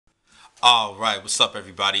Alright, what's up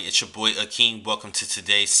everybody? It's your boy Akeem. Welcome to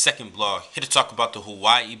today's second blog. Here to talk about the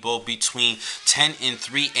Hawaii Bowl between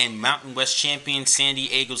 10-3 and Mountain West champion San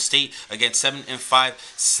Diego State against 7-5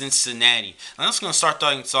 Cincinnati. Now let's going to start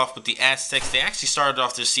things off with the Aztecs. They actually started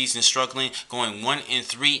off their season struggling, going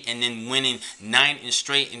 1-3 and then winning 9 in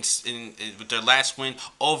straight with their last win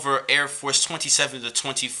over Air Force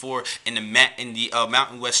 27-24 in the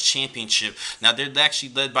Mountain West Championship. Now they're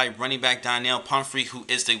actually led by running back Donnell Pumphrey, who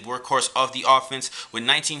is the workhorse of the offense with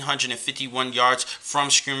 1,951 yards from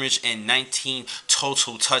scrimmage and 19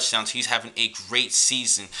 total touchdowns. He's having a great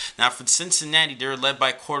season. Now for Cincinnati, they're led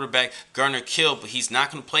by quarterback Garner Kill, but he's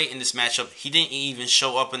not going to play in this matchup. He didn't even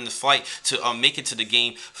show up in the flight to make it to the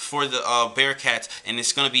game for the Bearcats, and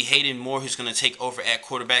it's going to be Hayden Moore who's going to take over at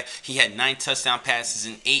quarterback. He had 9 touchdown passes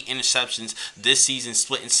and 8 interceptions this season,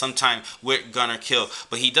 splitting sometime with Garner Kill.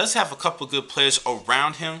 But he does have a couple good players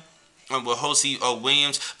around him, with Hosea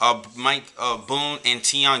Williams, Mike Boone, and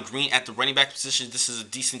Tion Green at the running back position. This is a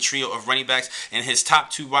decent trio of running backs, and his top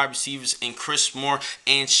 2 wide receivers in Chris Moore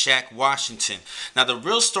and Shaq Washington. Now, the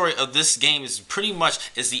real story of this game is pretty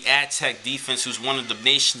much the Aztec defense, who's one of the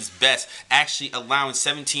nation's best, actually allowing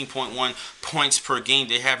 17.1 points per game.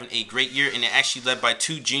 They're having a great year, and they're actually led by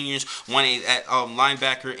 2 juniors, one at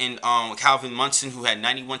linebacker in Calvin Munson, who had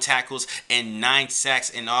 91 tackles and 9 sacks,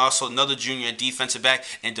 and also another junior at defensive back,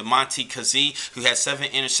 and DeMonte Kazee, who had 7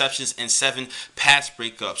 interceptions and 7 pass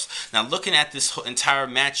breakups. Now, looking at this entire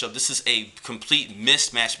matchup, this is a complete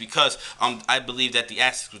mismatch because I believe that the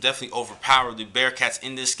Aztecs will definitely overpower the Bearcats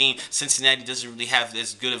in this game. Cincinnati doesn't really have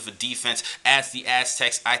as good of a defense as the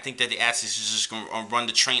Aztecs. I think that the Aztecs is just going to run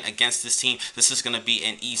the train against this team. This is going to be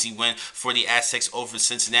an easy win for the Aztecs over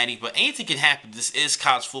Cincinnati, but anything can happen. This is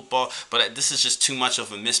college football, but this is just too much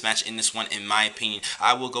of a mismatch in this one, in my opinion.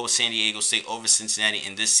 I will go with San Diego State over Cincinnati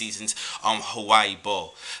in this season's Hawaii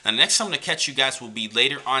Bowl. Now, next time I'm going to catch you guys will be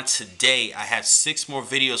later on today. I have 6 more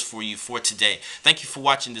videos for you for today. Thank you for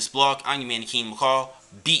watching this blog. I'm your man, Akeem McCall.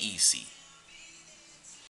 Be easy.